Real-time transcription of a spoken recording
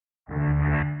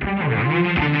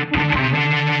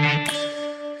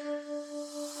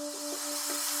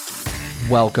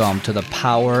welcome to the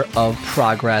Power of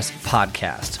Progress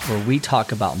podcast, where we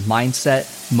talk about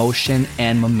mindset, motion,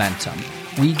 and momentum.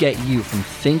 We get you from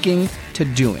thinking to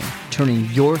doing, turning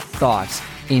your thoughts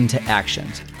into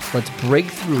actions. Let's break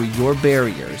through your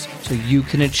barriers so you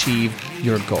can achieve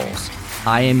your goals.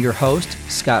 I am your host,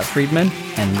 Scott Friedman,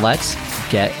 and let's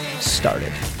get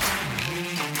started.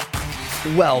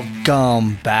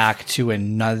 Welcome back to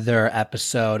another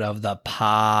episode of the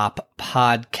POP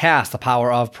podcast, the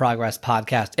Power of Progress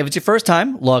podcast. If it's your first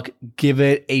time, look, give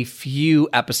it a few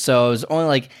episodes,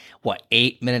 only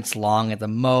 8 minutes long at the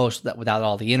most, that without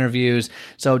all the interviews.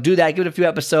 So do that, give it a few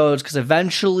episodes, because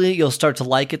eventually you'll start to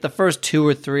like it. The first 2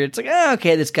 or 3, it's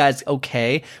okay, this guy's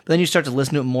okay. But then you start to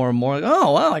listen to it more and more,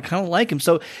 oh wow, I kind of like him.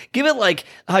 So give it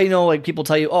how people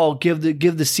tell you, give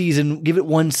it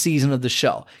one season of the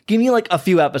show. Give me a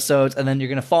few episodes, and then you're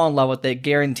gonna fall in love with it,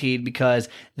 guaranteed, because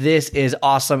this is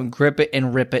awesome. Grip it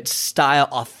and rip it style,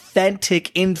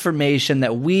 authentic information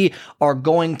that we are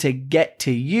going to get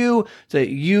to you so that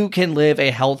you can live a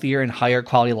healthier and higher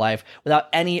quality life without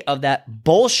any of that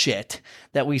bullshit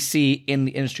that we see in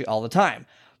the industry all the time.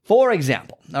 For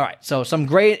example, all right, so some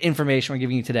great information we're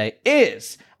giving you today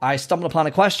is I stumbled upon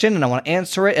a question and I want to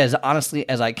answer it as honestly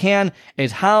as I can,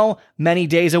 is how many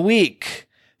days a week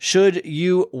should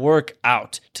you work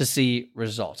out to see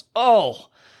results?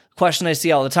 Question I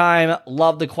see all the time.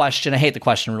 Love the question. I hate the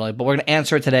question, really, but we're going to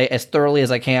answer it today as thoroughly as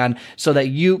I can so that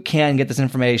you can get this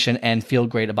information and feel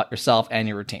great about yourself and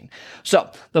your routine.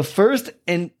 So the first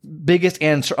and biggest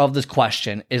answer of this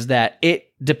question is that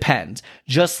it depends.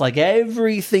 Just like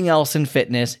everything else in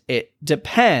fitness, it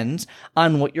depends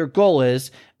on what your goal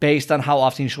is based on how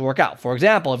often you should work out. For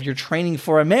example, if you're training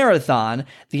for a marathon,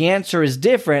 the answer is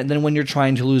different than when you're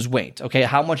trying to lose weight. Okay,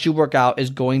 how much you work out is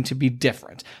going to be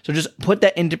different. So just put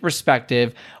that into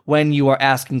perspective when you are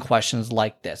asking questions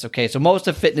like this. Okay, so most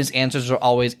of fitness answers are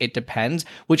always it depends,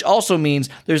 which also means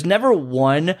there's never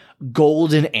one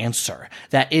golden answer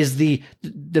that is the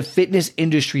fitness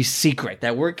industry secret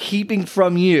that we're keeping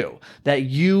from you, that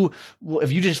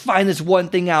if you just find this one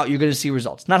thing out, you're going to see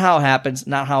results. Not how it happens,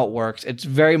 not how it works. It's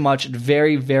very much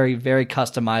very, very, very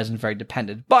customized and very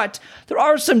dependent. But there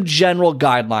are some general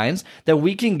guidelines that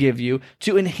we can give you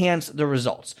to enhance the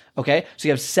results. Okay, so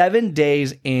you have 7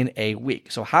 days in a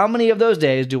week. So how many of those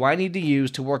days do I need to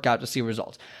use to work out to see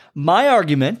results? My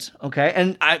argument, okay,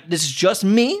 and this is just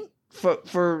me, for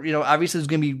obviously there's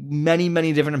going to be many,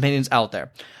 many different opinions out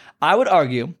there. I would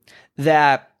argue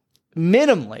that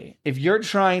minimally, if you're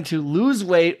trying to lose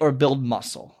weight or build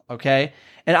muscle, okay,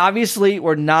 and obviously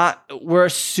we're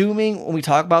assuming when we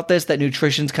talk about this that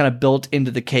nutrition's kind of built into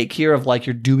the cake here of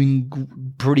you're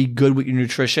doing pretty good with your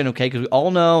nutrition, okay? Because we all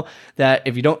know that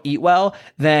if you don't eat well,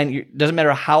 then it doesn't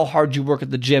matter how hard you work at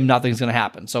the gym, nothing's going to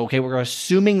happen. So, okay, we're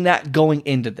assuming that going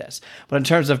into this. But in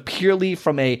terms of purely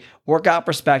from a workout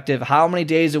perspective, how many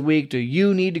days a week do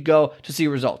you need to go to see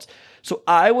results? So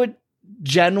I would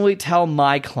generally tell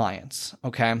my clients,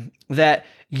 okay, that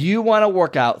you want to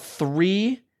work out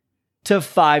 3 to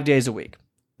 5 days a week.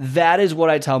 That is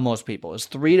what I tell most people, is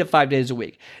 3 to 5 days a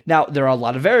week. Now, there are a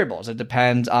lot of variables. It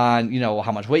depends on,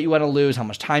 how much weight you want to lose, how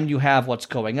much time you have, what's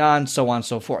going on, so on and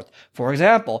so forth. For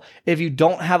example, if you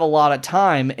don't have a lot of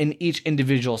time in each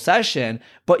individual session,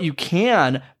 but you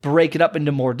can break it up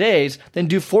into more days, then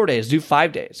do 4 days, do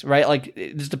 5 days, right?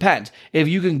 It just depends. If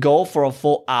you can go for a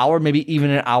full hour, maybe even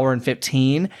an hour and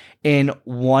 15 in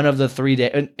one of the 3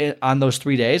 days, on those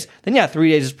 3 days, then yeah,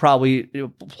 3 days is probably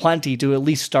plenty to at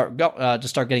least start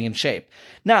getting in shape.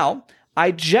 Now,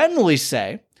 I generally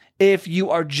say if you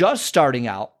are just starting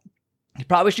out, you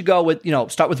probably should go with,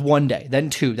 start with 1 day, then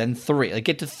 2, then 3,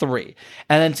 get to 3,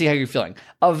 and then see how you're feeling.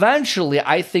 Eventually,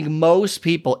 I think most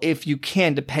people, if you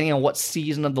can, depending on what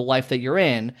season of the life that you're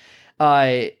in,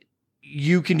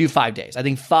 you can do 5 days. I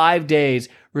think 5 days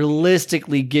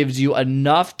realistically gives you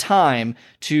enough time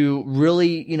to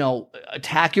really,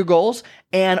 attack your goals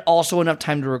and also enough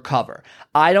time to recover.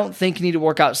 I don't think you need to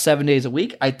work out 7 days a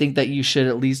week. I think that you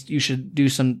should do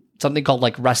something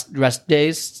called rest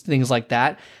days, things like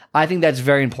that. I think that's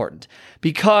very important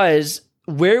because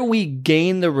where we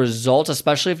gain the results,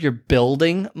 especially if you're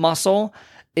building muscle,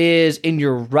 is in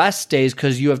your rest days,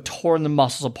 because you have torn the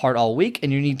muscles apart all week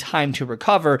and you need time to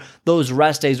recover. Those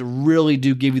rest days really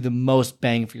do give you the most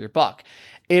bang for your buck.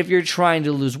 If you're trying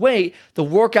to lose weight, the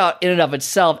workout in and of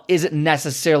itself isn't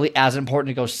necessarily as important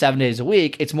to go 7 days a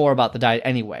week. It's more about the diet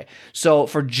anyway. So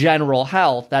for general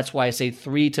health, that's why I say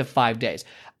 3 to 5 days.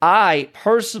 I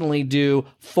personally do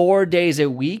 4 days a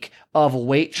week of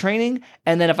weight training.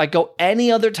 And then if I go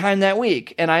any other time that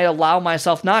week and I allow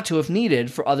myself not to if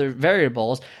needed for other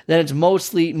variables, then it's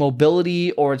mostly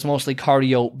mobility or it's mostly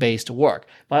cardio based work.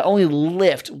 But I only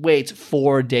lift weights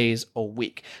 4 days a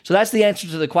week. So that's the answer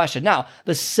to the question. Now,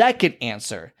 the second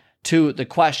answer to the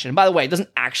question, by the way, it doesn't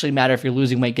actually matter if you're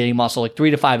losing weight, gaining muscle. Like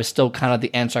 3 to 5 is still kind of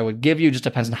the answer I would give you. It just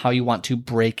depends on how you want to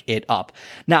break it up.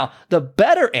 Now, the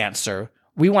better answer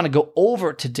we want to go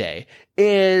over today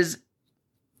is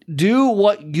do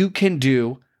what you can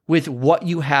do with what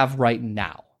you have right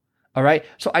now. All right.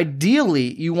 So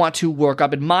ideally, you want to work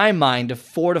up, in my mind, to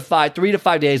 3 to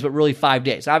 5 days, but really 5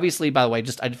 days. Obviously, by the way,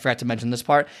 I forgot to mention this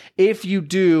part. If you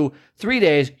do 3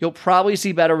 days, you'll probably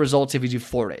see better results if you do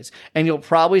 4 days. And you'll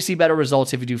probably see better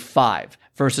results if you do 5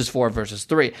 versus 4 versus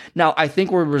 3. Now, I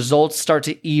think where results start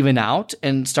to even out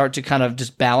and start to kind of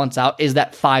just balance out is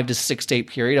that 5 to 6 day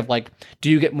period of like,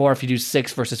 do you get more if you do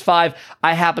 6 versus 5?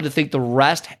 I happen to think the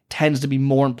rest tends to be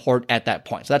more important at that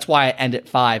point. So that's why I end at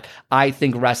 5. I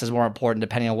think rest is more important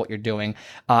depending on what you're doing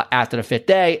after the 5th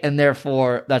day. And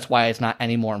therefore, that's why it's not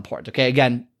any more important. Okay.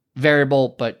 Again,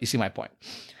 variable, but you see my point.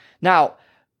 Now,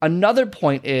 another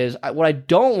point is what I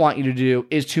don't want you to do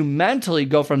is to mentally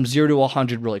go from 0 to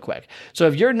 100 really quick. So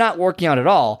if you're not working out at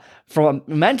all, from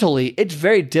mentally, it's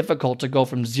very difficult to go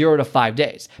from 0 to 5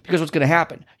 days because what's going to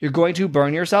happen? You're going to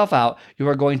burn yourself out. You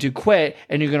are going to quit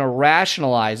and you're going to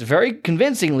rationalize very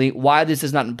convincingly why this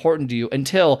is not important to you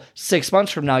until 6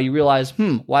 months from now, you realize,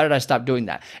 why did I stop doing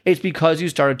that? It's because you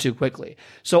started too quickly.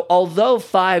 So although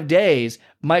 5 days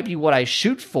might be what I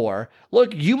shoot for,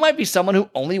 look, you might be someone who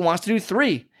only wants to do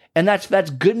 3. And that's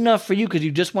good enough for you because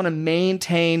you just want to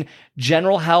maintain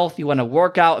general health. You want to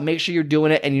work out and make sure you're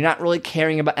doing it. And you're not really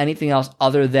caring about anything else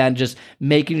other than just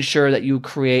making sure that you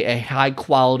create a high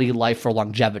quality life for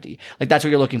longevity. Like that's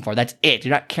what you're looking for. That's it.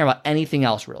 You're not caring about anything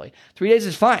else really. 3 days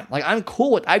is fine. Like I'm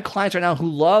cool with, I have clients right now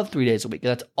who love 3 days a week.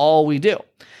 That's all we do.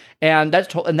 And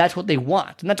that's what they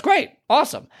want. And that's great.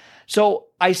 Awesome. So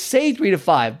I say 3 to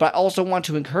 5, but I also want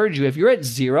to encourage you, if you're at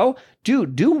 0,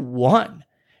 dude, do 1.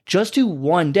 Just do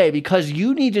 1 day because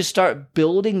you need to start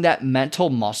building that mental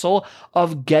muscle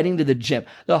of getting to the gym.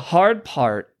 The hard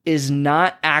part is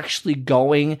not actually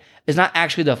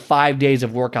the 5 days of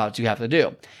workouts you have to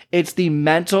do. It's the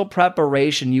mental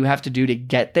preparation you have to do to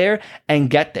get there and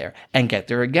get there and get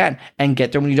there again and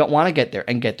get there when you don't want to get there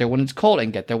and get there when it's cold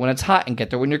and get there when it's hot and get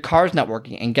there when your car's not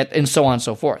working and so on and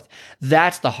so forth.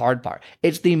 That's the hard part.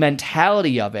 It's the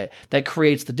mentality of it that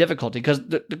creates the difficulty because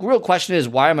the real question is,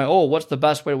 what's the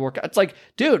best way to work out? It's like,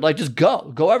 dude, like just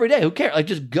go every day. Who cares? Like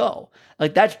just go.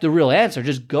 Like that's the real answer.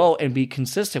 Just go and be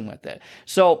consistent with it.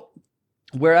 So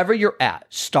wherever you're at,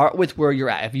 start with where you're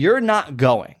at. If you're not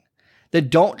going, then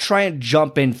don't try and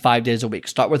jump in 5 days a week.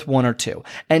 Start with 1 or 2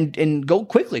 and go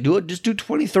quickly. Just do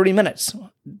 20, 30 minutes.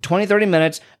 20, 30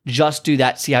 minutes, just do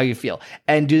that. See how you feel.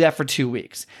 And do that for 2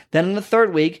 weeks. Then in the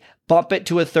 3rd week, bump it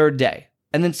to a 3rd day.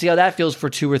 And then see how that feels for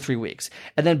 2 or 3 weeks.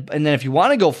 And then if you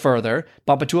want to go further,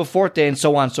 bump it to a 4th day and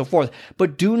so on and so forth.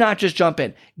 But do not just jump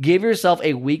in. Give yourself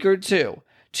a week or 2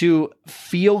 to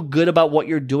feel good about what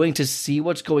you're doing, to see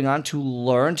what's going on, to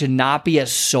learn, to not be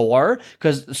as sore,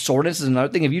 because soreness is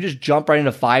another thing. If you just jump right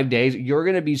into 5 days, you're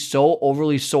going to be so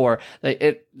overly sore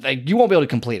that you won't be able to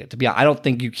complete it, to be honest. I don't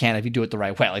think you can if you do it the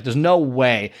right way. Like, there's no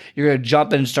way you're going to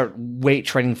jump in and start weight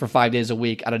training for 5 days a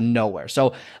week out of nowhere.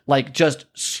 So, just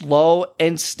slow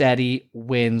and steady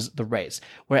wins the race.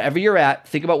 Wherever you're at,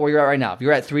 think about where you're at right now. If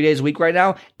you're at 3 days a week right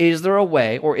now, is there a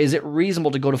way, or is it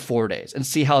reasonable to go to 4 days and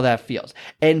see how that feels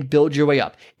and build your way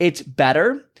up? It's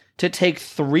better to take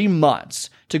 3 months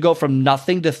to go from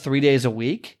nothing to 3 days a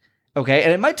week. Okay.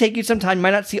 And it might take you some time. You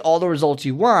might not see all the results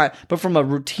you want, but from a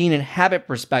routine and habit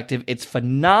perspective, it's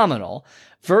phenomenal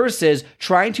versus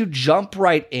trying to jump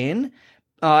right in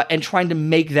and trying to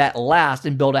make that last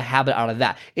and build a habit out of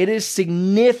that. It is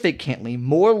significantly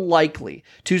more likely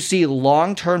to see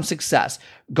long-term success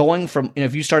going from,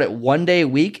 if you start at 1 day a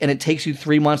week and it takes you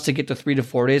 3 months to get to 3 to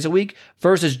 4 days a week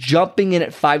versus jumping in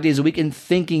at 5 days a week and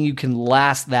thinking you can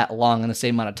last that long in the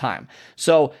same amount of time.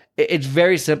 So it's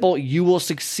very simple. You will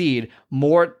succeed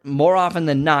more often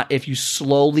than not if you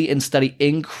slowly and steady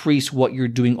increase what you're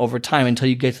doing over time until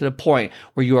you get to the point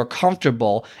where you are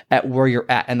comfortable at where you're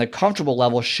at. And the comfortable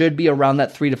level should be around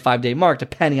that 3 to 5 day mark,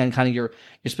 depending on kind of your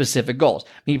specific goals.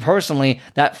 Me personally,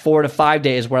 that 4 to 5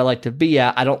 day is where I like to be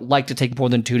at. I don't like to take more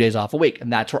than 2 days off a week.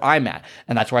 And that's where I'm at.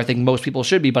 And that's where I think most people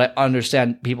should be. But I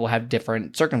understand people have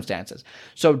different circumstances.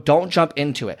 So don't jump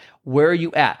into it. Where are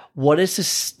you at? What is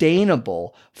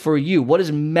sustainable for you? What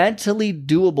is mentally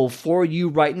doable for you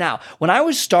right now? When I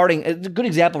was starting, a good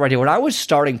example right here, when I was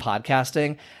starting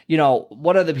podcasting,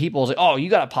 one of the people was like, oh, you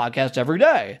got a podcast every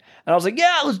day. And I was like,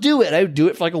 yeah, let's do it. I would do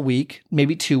it for like a week,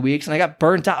 maybe 2 weeks. And I got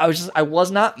burnt out. I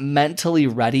was not mentally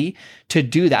ready to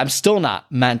do that. I'm still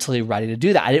not mentally ready to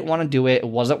do that. I didn't want to do it. It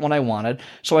wasn't what I wanted.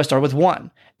 So I started with 1.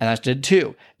 And I did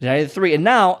 2. Then I did 3. And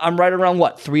now I'm right around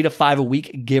 3 to 5 a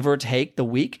week, give or take the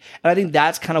week. And I think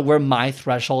that's kind of where my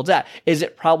threshold's at. Is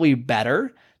it probably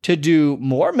better to do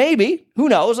more? Maybe. Who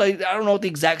knows? I don't know what the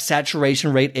exact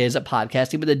saturation rate is at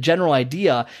podcasting, but the general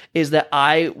idea is that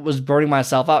I was burning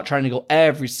myself out trying to go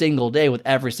every single day with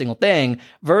every single thing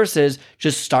versus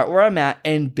just start where I'm at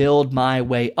and build my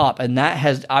way up. And that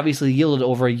has obviously yielded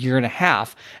over a year and a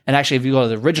half. And actually, if you go to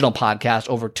the original podcast,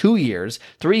 over 2 years,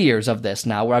 3 years of this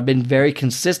now, where I've been very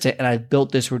consistent and I've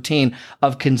built this routine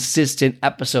of consistent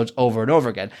episodes over and over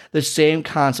again. The same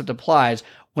concept applies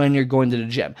when you're going to the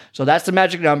gym. So that's the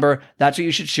magic number. That's what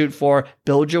you should shoot for.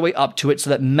 Build your way up to it so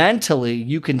that mentally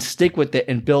you can stick with it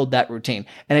and build that routine.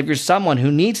 And if you're someone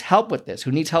who needs help with this,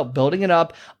 who needs help building it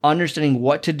up, understanding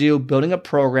what to do, building a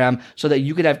program so that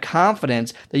you can have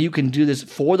confidence that you can do this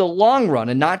for the long run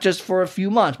and not just for a few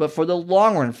months, but for the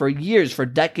long run, for years, for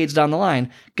decades down the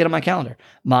line, get on my calendar,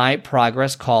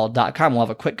 myprogresscall.com. We'll have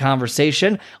a quick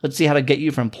conversation. Let's see how to get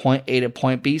you from point A to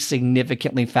point B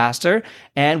significantly faster.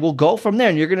 And we'll go from there.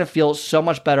 And you're going to feel so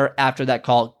much better after that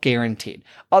call, guaranteed.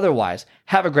 Otherwise,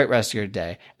 have a great rest of your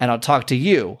day. And I'll talk to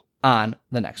you on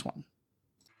the next one.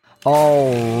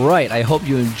 All right. I hope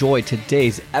you enjoyed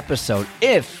today's episode.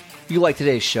 If you like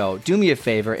today's show, do me a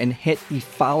favor and hit the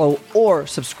follow or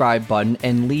subscribe button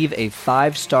and leave a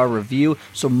 5-star review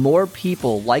so more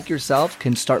people like yourself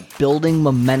can start building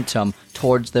momentum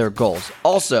towards their goals.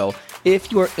 Also,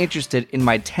 if you are interested in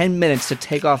my 10 minutes to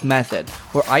take off method,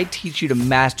 where I teach you to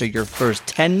master your first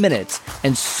 10 minutes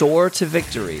and soar to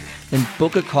victory, then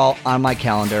book a call on my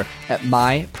calendar at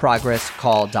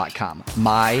myprogresscall.com.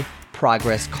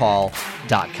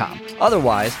 myprogresscall.com.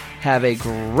 Otherwise, have a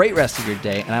great rest of your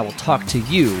day, and I will talk to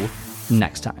you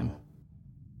next time.